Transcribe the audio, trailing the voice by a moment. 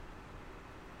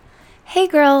Hey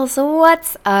girls,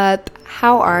 what's up?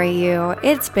 How are you?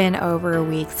 It's been over a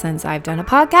week since I've done a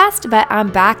podcast, but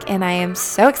I'm back and I am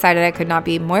so excited. I could not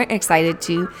be more excited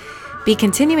to be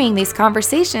continuing these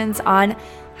conversations on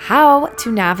how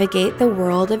to navigate the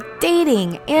world of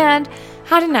dating and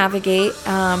how to navigate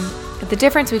the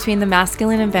difference between the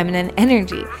masculine and feminine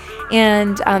energy.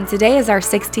 And today is our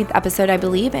 16th episode, I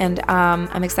believe, and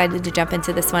I'm excited to jump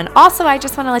into this one. Also, I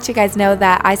just want to let you guys know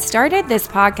that I started this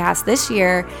podcast this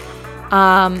year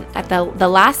at the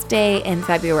last day in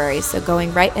February, so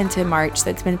going right into March. So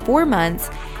it's been 4 months,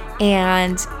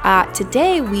 and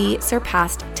today we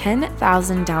surpassed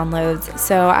 10,000 downloads.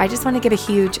 So I just want to give a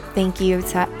huge thank you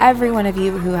to every one of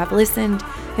you who have listened,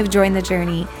 who've joined the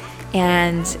journey,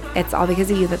 and it's all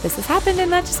because of you that this has happened,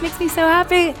 and that just makes me so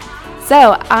happy.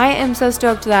 So I am so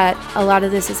stoked that a lot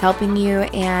of this is helping you,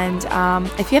 and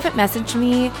if you haven't messaged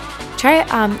me,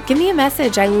 give me a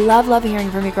message. I love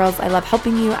hearing from you girls. I love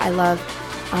helping you. I love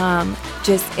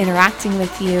just interacting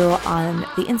with you on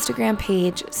the Instagram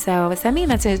page. So send me a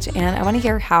message, and I want to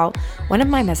hear how one of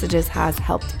my messages has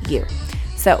helped you.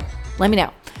 So let me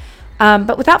know.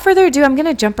 But without further ado, I'm going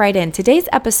to jump right in. Today's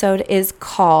episode is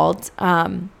called A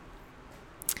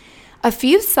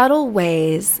Few Subtle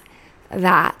Ways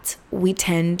that we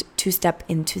tend to step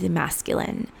into the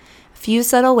masculine. A few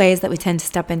subtle ways that we tend to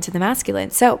step into the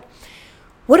masculine. So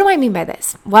what do I mean by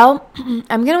this? Well,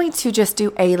 I'm going to just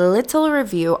do a little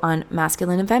review on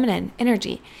masculine and feminine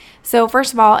energy. So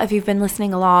first of all, if you've been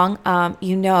listening along,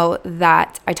 you know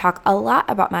that I talk a lot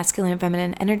about masculine and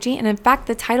feminine energy. And in fact,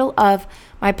 the title of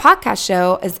my podcast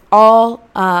show is all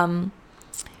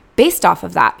based off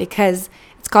of that, because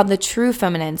it's called The True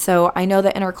Feminine. So I know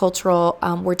that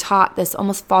intercultural, we're taught this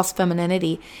almost false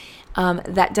femininity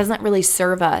that doesn't really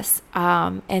serve us.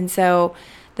 And so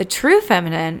the true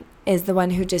feminine is the one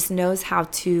who just knows how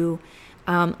to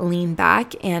lean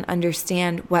back and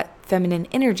understand what feminine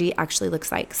energy actually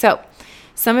looks like. So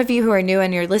some of you who are new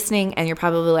and you're listening and you're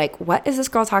probably like, what is this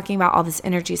girl talking about, all this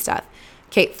energy stuff?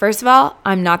 Okay, first of all,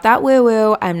 I'm not that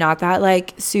woo-woo. I'm not that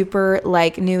like super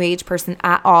like new age person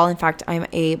at all. In fact, I'm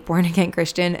a born again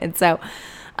Christian. And so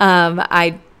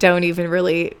I don't even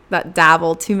really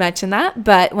dabble too much in that.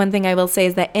 But one thing I will say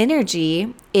is that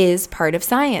energy is part of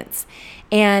science.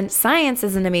 And science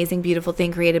is an amazing, beautiful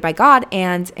thing created by God.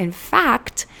 And in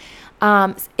fact,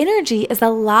 energy is a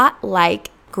lot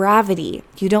like gravity.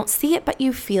 You don't see it, but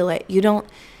you feel it.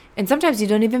 And sometimes you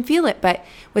don't even feel it, but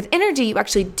with energy, you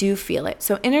actually do feel it.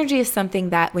 So energy is something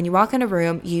that when you walk in a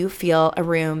room, you feel a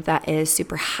room that is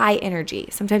super high energy.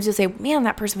 Sometimes you'll say, man,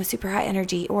 that person was super high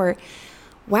energy, or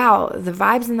wow, the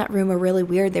vibes in that room were really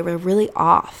weird. They were really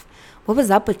off. What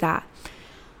was up with that?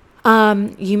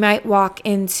 You might walk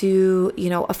into,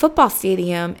 a football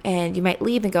stadium and you might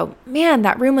leave and go, man,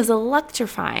 that room was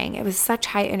electrifying. It was such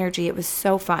high energy. It was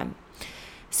so fun.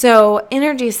 So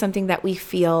energy is something that we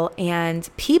feel, and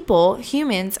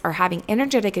humans are having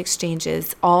energetic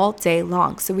exchanges all day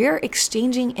long. So we are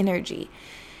exchanging energy,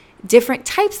 different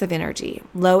types of energy,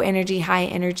 low energy, high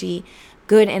energy,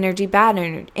 good energy,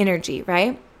 bad energy,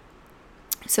 right?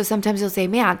 So sometimes you'll say,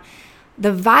 man,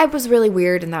 the vibe was really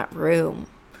weird in that room.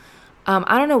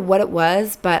 I don't know what it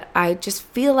was, but I just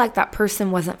feel like that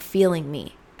person wasn't feeling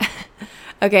me.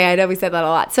 Okay, I know we said that a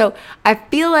lot. So I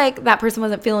feel like that person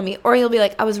wasn't feeling me, or you'll be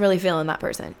like, I was really feeling that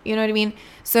person. You know what I mean?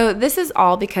 So this is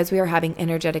all because we are having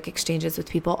energetic exchanges with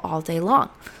people all day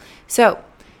long. So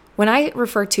when I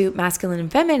refer to masculine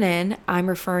and feminine, I'm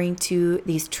referring to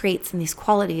these traits and these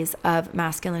qualities of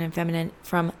masculine and feminine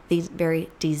from the very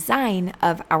design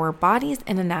of our bodies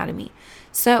and anatomy.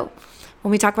 So when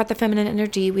we talk about the feminine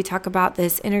energy, we talk about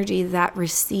this energy that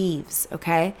receives,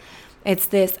 okay? It's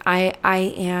this, I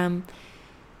am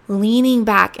leaning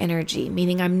back energy,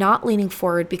 meaning I'm not leaning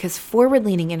forward, because forward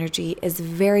leaning energy is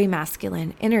very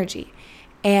masculine energy.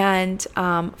 And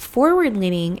forward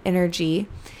leaning energy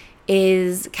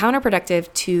is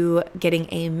counterproductive to getting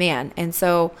a man. And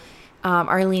so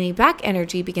our leaning back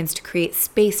energy begins to create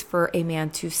space for a man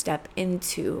to step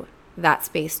into that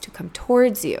space, to come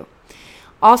towards you.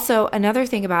 Also, another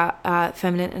thing about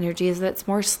feminine energy is that it's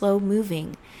more slow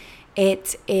moving.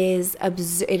 It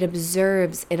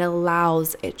observes, it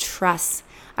allows, it trusts.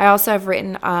 I also have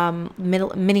written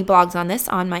mini blogs on this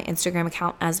on my Instagram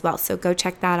account as well. So go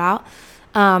check that out.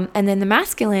 And then the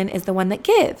masculine is the one that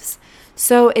gives.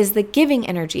 So is the giving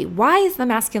energy. Why is the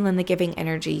masculine the giving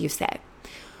energy, you say?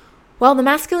 Well, the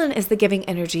masculine is the giving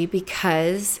energy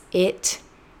because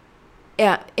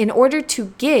in order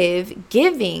to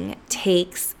giving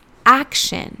takes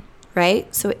action,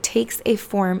 right? So it takes a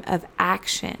form of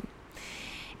action.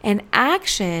 And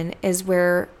action is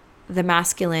where the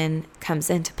masculine comes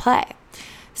into play.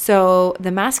 So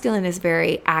the masculine is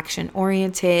very action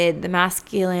oriented. The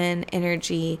masculine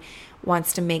energy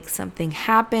wants to make something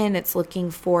happen. It's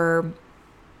looking for,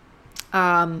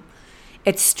 it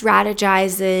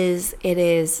strategizes.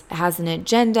 It has an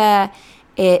agenda.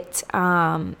 It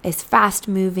is fast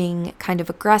moving, kind of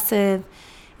aggressive,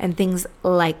 and things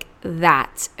like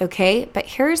that. Okay. But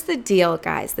here's the deal,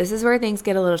 guys. This is where things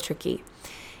get a little tricky.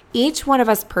 Each one of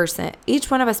us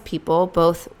people,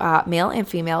 both male and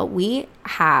female, we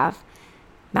have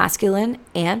masculine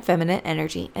and feminine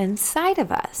energy inside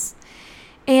of us.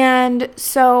 And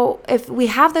so if we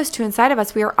have those two inside of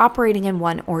us, we are operating in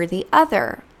one or the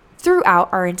other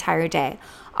throughout our entire day.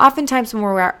 Oftentimes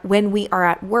when we are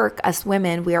at work, us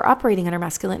women, we are operating in our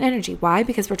masculine energy. Why?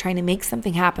 Because we're trying to make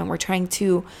something happen. We're trying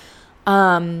to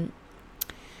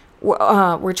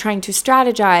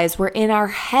strategize. We're in our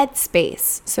head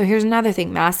space. So here's another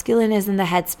thing. Masculine is in the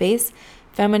head space.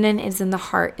 Feminine is in the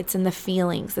heart. It's in the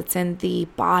feelings. It's in the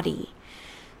body.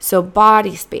 So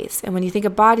body space. And when you think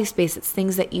of body space, it's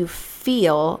things that you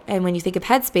feel. And when you think of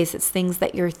head space, it's things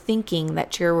that you're thinking,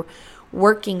 that you're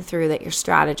working through, that you're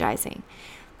strategizing.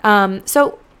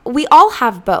 So we all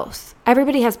have both.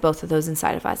 Everybody has both of those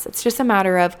inside of us. It's just a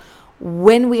matter of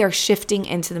when we are shifting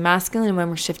into the masculine and when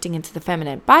we're shifting into the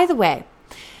feminine. By the way,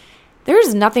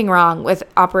 there's nothing wrong with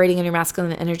operating in your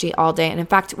masculine energy all day. And in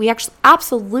fact, we actually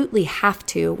absolutely have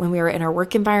to when we are in our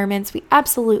work environments. We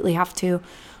absolutely have to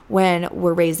when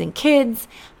we're raising kids,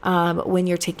 when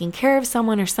you're taking care of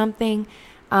someone or something.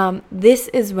 This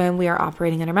is when we are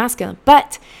operating in our masculine.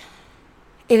 But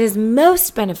it is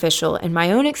most beneficial, in my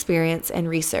own experience and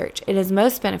research, it is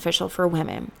most beneficial for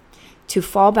women to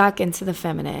fall back into the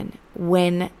feminine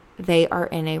when they are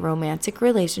in a romantic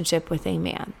relationship with a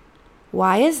man.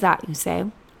 Why is that, you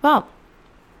say? Well,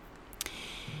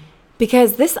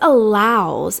 because this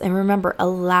allows, and remember,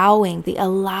 the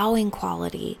allowing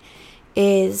quality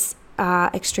is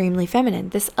extremely feminine.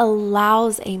 This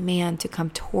allows a man to come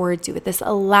towards you. This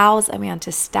allows a man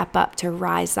to step up, to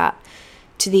rise up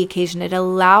to the occasion. It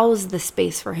allows the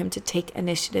space for him to take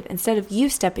initiative instead of you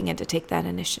stepping in to take that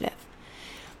initiative.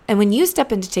 And when you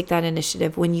step in to take that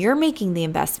initiative, when you're making the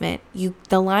investment,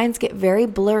 the lines get very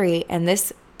blurry, and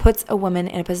this puts a woman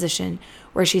in a position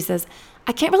where she says,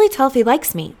 I can't really tell if he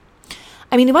likes me.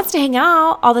 I mean, he wants to hang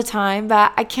out all the time,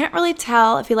 but I can't really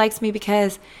tell if he likes me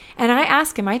because, and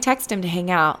I text him to hang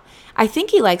out. I think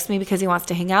he likes me because he wants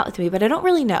to hang out with me, but I don't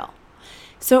really know.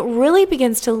 So it really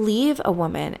begins to leave a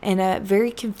woman in a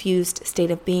very confused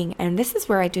state of being. And this is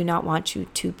where I do not want you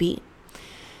to be.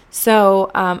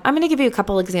 So I'm going to give you a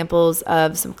couple examples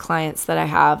of some clients that I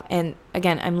have. And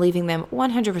again, I'm leaving them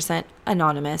 100%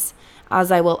 anonymous,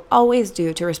 as I will always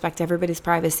do to respect everybody's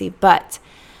privacy. But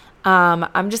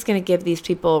I'm just going to give these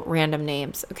people random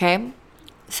names, okay?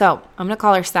 So I'm going to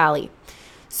call her Sally.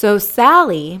 So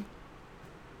Sally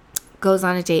goes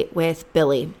on a date with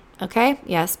Billy, okay?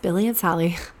 Yes, Billy and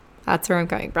Sally. That's where I'm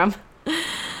coming from.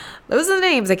 Those are the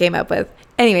names I came up with.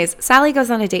 Anyways, Sally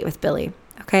goes on a date with Billy.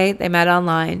 Okay, they met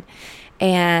online,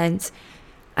 and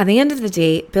at the end of the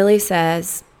date, Billy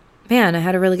says, man, I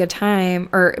had a really good time,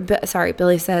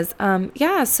 Billy says,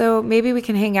 yeah, so maybe we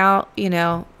can hang out,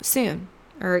 soon,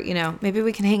 or, maybe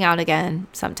we can hang out again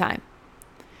sometime.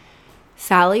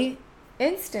 Sally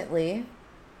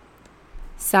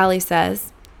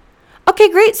says, okay,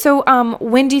 great, so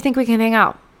when do you think we can hang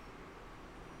out?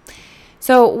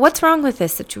 So what's wrong with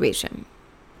this situation?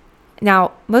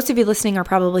 Now, most of you listening are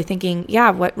probably thinking,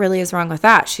 yeah, what really is wrong with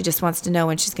that? She just wants to know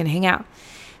when she's going to hang out.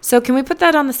 So can we put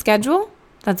that on the schedule?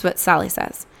 That's what Sally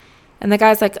says. And the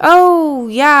guy's like, oh,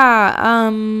 yeah,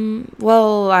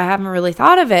 well, I haven't really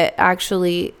thought of it,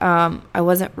 actually. We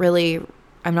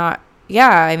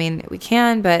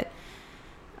can, but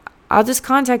I'll just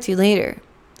contact you later.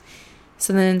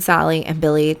 So then Sally and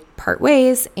Billy part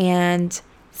ways, and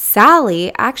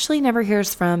Sally actually never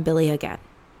hears from Billy again.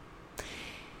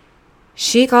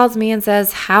 She calls me and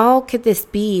says, how could this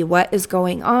be? What is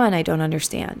going on? I don't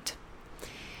understand.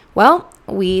 Well,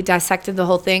 we dissected the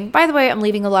whole thing. By the way, I'm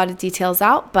leaving a lot of details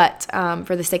out, but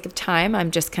for the sake of time,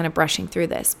 I'm just kind of brushing through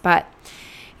this. But,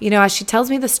 as she tells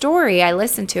me the story, I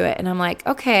listen to it and I'm like,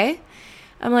 okay.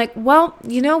 I'm like, well,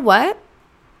 you know what?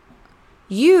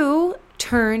 You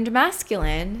turned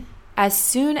masculine as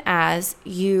soon as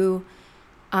you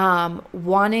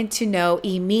wanted to know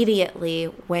immediately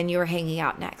when you were hanging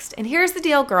out next. And here's the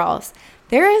deal, girls.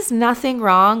 There is nothing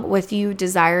wrong with you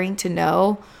desiring to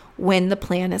know when the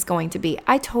plan is going to be.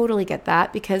 I totally get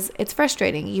that because it's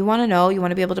frustrating. You want to know, you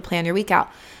want to be able to plan your week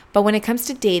out. But when it comes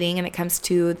to dating and it comes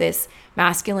to this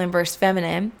masculine versus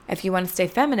feminine, if you want to stay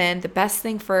feminine, the best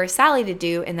thing for Sally to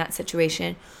do in that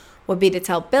situation would be to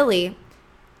tell Billy,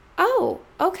 oh,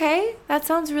 okay, that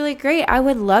sounds really great. I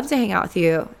would love to hang out with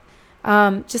you.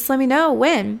 Just let me know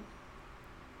when.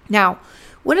 Now,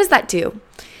 what does that do?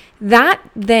 That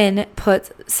then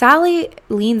Sally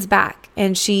leans back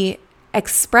and she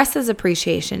expresses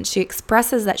appreciation. She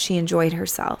expresses that she enjoyed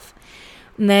herself.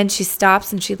 And then she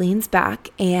stops and she leans back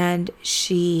and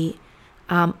she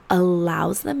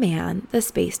allows the man the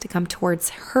space to come towards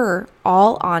her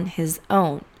all on his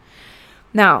own.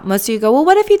 Now, most of you go, well,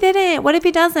 what if he didn't? What if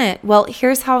he doesn't? Well,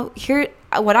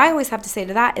 what I always have to say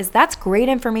to that is that's great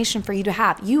information for you to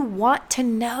have. You want to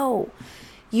know.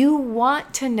 You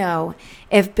want to know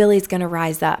if Billy's going to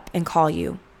rise up and call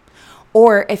you,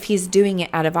 or if he's doing it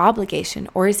out of obligation,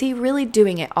 or is he really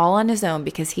doing it all on his own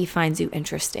because he finds you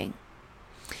interesting?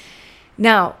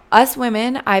 Now, us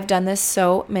women, I've done this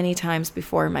so many times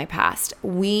before in my past.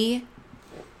 We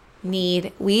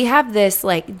have this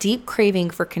like deep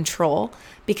craving for control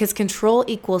because control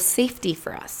equals safety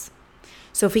for us.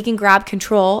 So if we can grab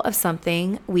control of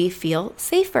something, we feel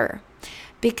safer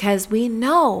because we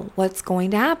know what's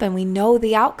going to happen. We know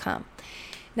the outcome.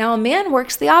 Now, a man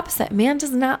works the opposite. Man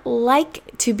does not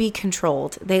like to be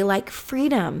controlled. They like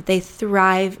freedom. They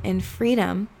thrive in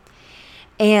freedom.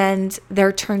 And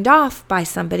they're turned off by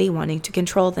somebody wanting to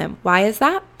control them. Why is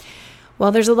that?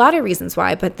 Well, there's a lot of reasons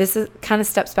why, but this kind of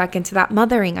steps back into that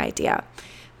mothering idea.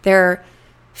 They're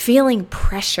feeling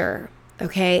pressure,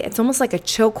 okay? It's almost like a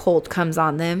chokehold comes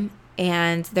on them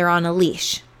and they're on a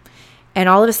leash. And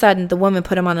all of a sudden, the woman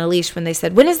put them on a leash when they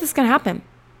said, when is this going to happen?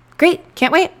 Great,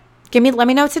 can't wait. Let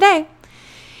me know today.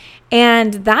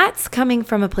 And that's coming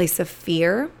from a place of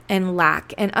fear and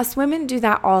lack. And us women do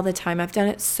that all the time. I've done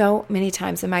it so many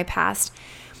times in my past.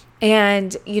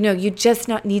 And, you just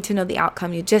not need to know the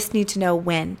outcome. You just need to know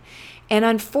when. And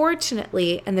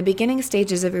unfortunately, in the beginning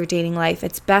stages of your dating life,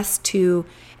 it's best to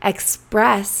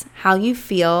express how you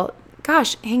feel.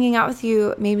 Gosh, hanging out with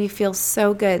you made me feel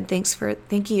so good. Thank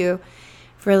you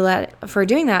for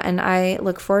doing that. And I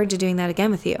look forward to doing that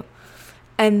again with you.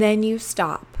 And then you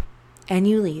stop and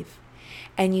you leave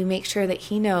and you make sure that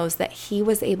he knows that he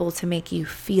was able to make you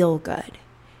feel good.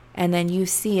 And then you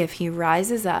see if he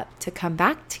rises up to come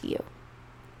back to you.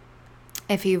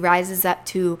 If he rises up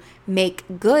to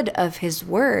make good of his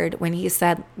word when he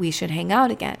said we should hang out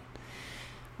again.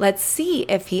 Let's see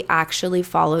if he actually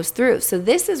follows through. So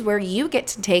this is where you get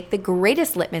to take the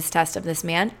greatest litmus test of this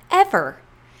man ever.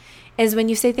 Is when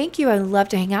you say, thank you, I'd love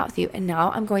to hang out with you. And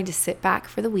now I'm going to sit back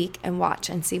for the week and watch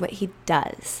and see what he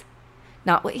does.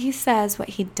 Not what he says, what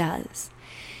he does.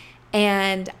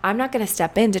 And I'm not going to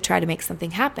step in to try to make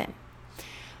something happen.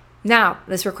 Now,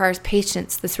 this requires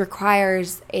patience. This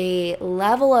requires a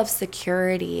level of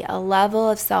security, a level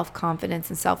of self-confidence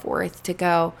and self-worth to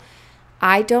go,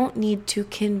 I don't need to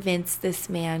convince this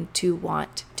man to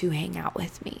want to hang out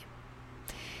with me.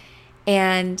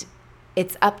 And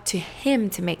it's up to him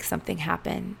to make something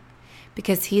happen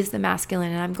because he's the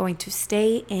masculine and I'm going to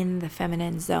stay in the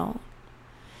feminine zone.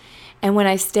 And when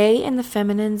I stay in the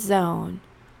feminine zone,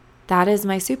 that is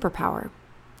my superpower.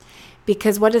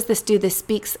 Because what does this do? This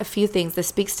speaks a few things. This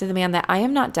speaks to the man that I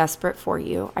am not desperate for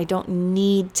you. I don't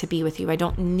need to be with you. I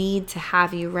don't need to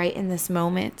have you right in this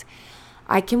moment.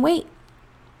 I can wait.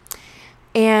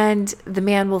 And the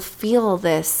man will feel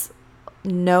this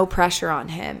no pressure on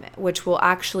him, which will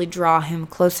actually draw him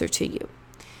closer to you.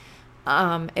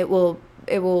 It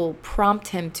will prompt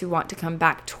him to want to come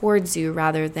back towards you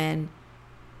rather than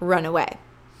run away.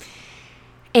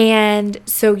 And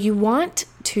so you want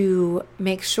to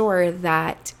make sure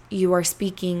that you are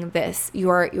speaking this. You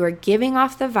are giving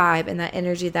off the vibe and that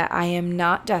energy that I am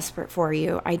not desperate for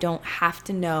you. I don't have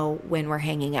to know when we're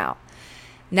hanging out.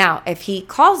 Now, if he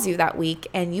calls you that week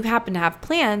and you happen to have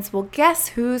plans, well, guess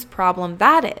whose problem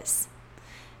that is?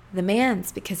 The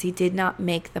man's, because he did not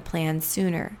make the plans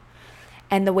sooner.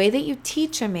 And the way that you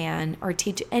teach a man or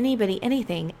teach anybody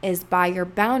anything is by your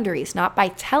boundaries, not by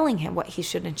telling him what he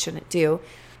should and shouldn't do.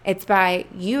 It's by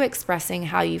you expressing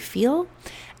how you feel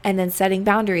and then setting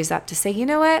boundaries up to say, you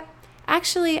know what?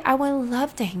 Actually, I would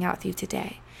love to hang out with you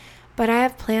today. But I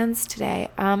have plans today.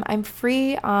 I'm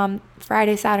free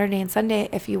Friday, Saturday, and Sunday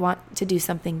if you want to do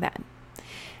something then.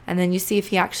 And then you see if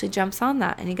he actually jumps on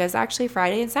that. And he goes, actually,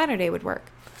 Friday and Saturday would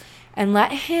work. And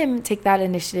let him take that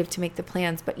initiative to make the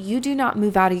plans. But you do not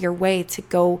move out of your way to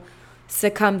go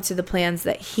succumb to the plans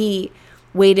that he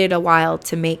waited a while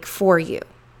to make for you.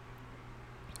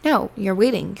 No, you're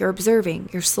waiting. You're observing.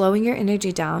 You're slowing your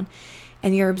energy down.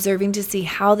 And you're observing to see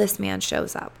how this man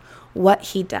shows up, what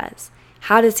he does.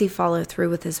 How does he follow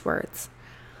through with his words?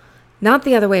 Not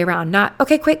the other way around. Not,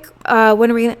 okay, quick,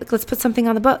 let's put something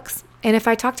on the books. And if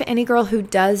I talk to any girl who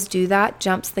does do that,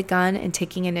 jumps the gun and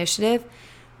taking initiative,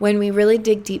 When we really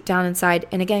dig deep down inside,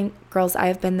 and again, girls, I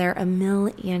have been there a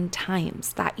million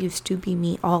times. That used to be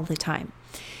me all the time.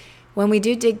 When we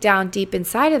do dig down deep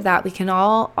inside of that, we can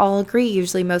all agree.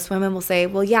 Usually most women will say,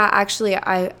 well, yeah, actually,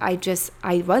 I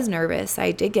was nervous.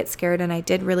 I did get scared, and I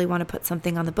did really want to put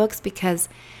something on the books because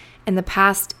in the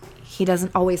past, he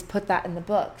doesn't always put that in the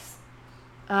books.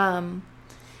 And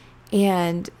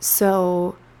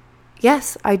so,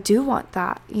 yes, I do want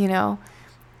that,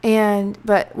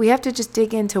 but we have to just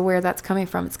dig into where that's coming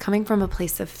from. It's coming from a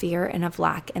place of fear and of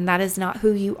lack, and that is not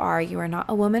who you are. You are not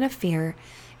a woman of fear.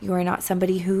 You are not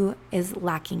somebody who is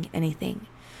lacking anything.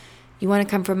 You want to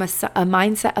come from a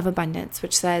mindset of abundance,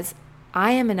 which says,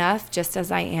 I am enough just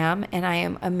as I am, and I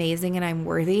am amazing, and I'm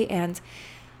worthy, and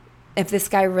if this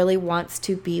guy really wants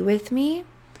to be with me,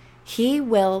 he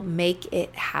will make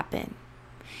it happen.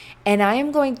 And I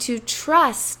am going to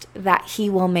trust that he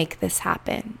will make this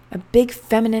happen. A big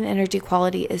feminine energy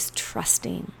quality is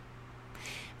trusting.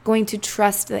 Going to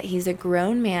trust that he's a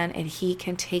grown man and he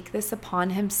can take this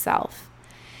upon himself.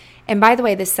 And by the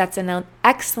way, this sets an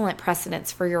excellent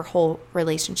precedence for your whole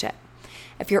relationship.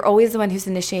 If you're always the one who's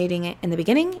initiating it in the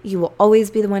beginning, you will always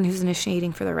be the one who's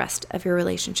initiating for the rest of your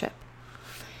relationship.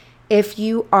 If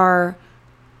you are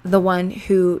the one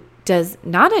who does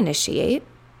not initiate,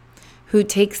 who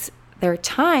takes their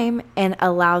time and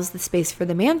allows the space for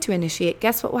the man to initiate,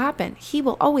 guess what will happen? He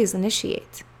will always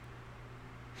initiate.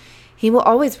 He will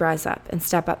always rise up and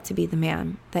step up to be the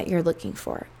man that you're looking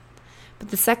for. But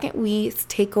the second we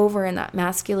take over in that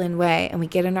masculine way and we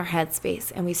get in our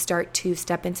headspace and we start to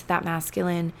step into that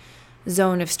masculine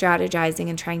zone of strategizing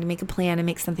and trying to make a plan and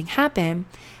make something happen,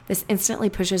 this instantly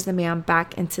pushes the man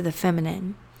back into the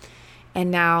feminine. And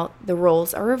now the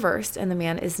roles are reversed and the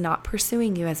man is not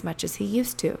pursuing you as much as he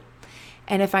used to.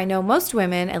 And if I know most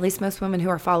women, at least most women who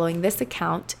are following this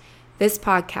account, this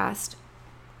podcast,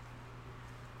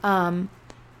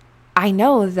 I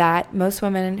know that most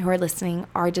women who are listening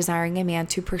are desiring a man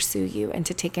to pursue you and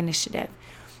to take initiative.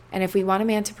 And if we want a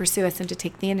man to pursue us and to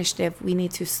take the initiative, we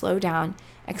need to slow down,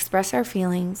 express our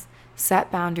feelings, set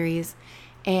boundaries,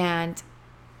 and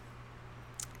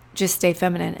just stay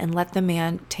feminine and let the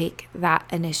man take that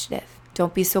initiative.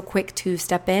 Don't be so quick to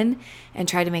step in and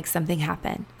try to make something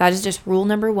happen. That is just rule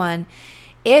number one.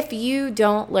 If you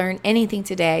don't learn anything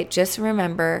today, just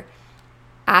remember,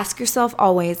 ask yourself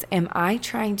always, am I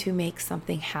trying to make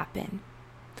something happen?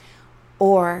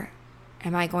 Or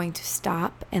am I going to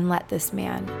stop and let this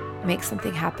man make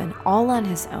something happen all on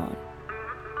his own?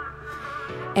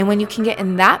 And when you can get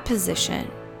in that position,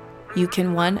 you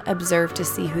can, one, observe to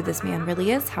see who this man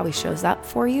really is, how he shows up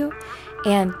for you.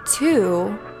 And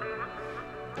two,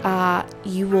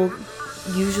 you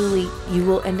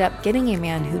will end up getting a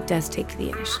man who does take the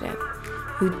initiative,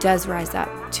 who does rise up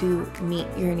to meet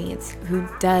your needs, who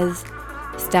does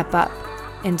step up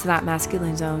into that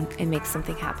masculine zone and make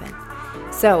something happen.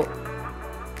 So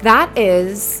that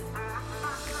is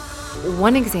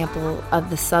one example of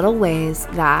the subtle ways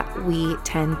that we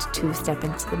tend to step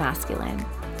into the masculine.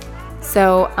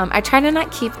 So I try to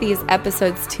not keep these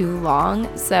episodes too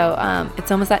long. So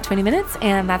it's almost at 20 minutes,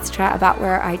 and that's about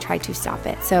where I try to stop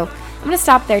it. So I'm going to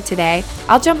stop there today.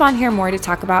 I'll jump on here more to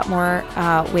talk about more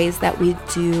ways that we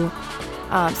do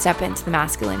step into the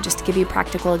masculine, just to give you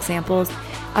practical examples.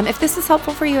 If this is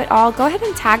helpful for you at all, go ahead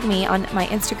and tag me on my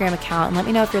Instagram account and let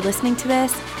me know if you're listening to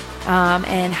this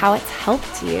and how it's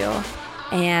helped you.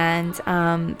 And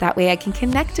that way I can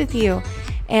connect with you.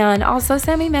 And also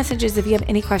send me messages if you have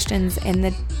any questions in the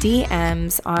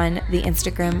DMs on the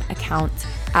Instagram account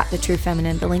at The True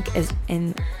Feminine. The link is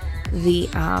in the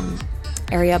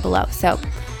area below. So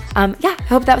I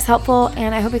hope that was helpful,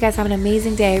 and I hope you guys have an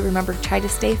amazing day. Remember, try to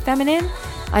stay feminine,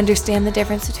 understand the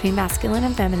difference between masculine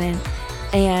and feminine,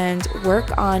 and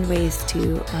work on ways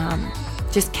to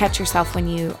just catch yourself when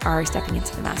you are stepping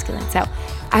into the masculine. So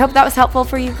I hope that was helpful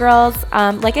for you girls.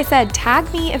 Like I said, tag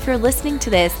me if you're listening to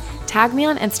this. Tag me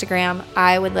on Instagram.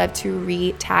 I would love to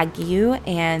re-tag you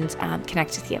and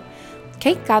connect with you.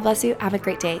 Okay, God bless you. Have a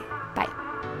great day.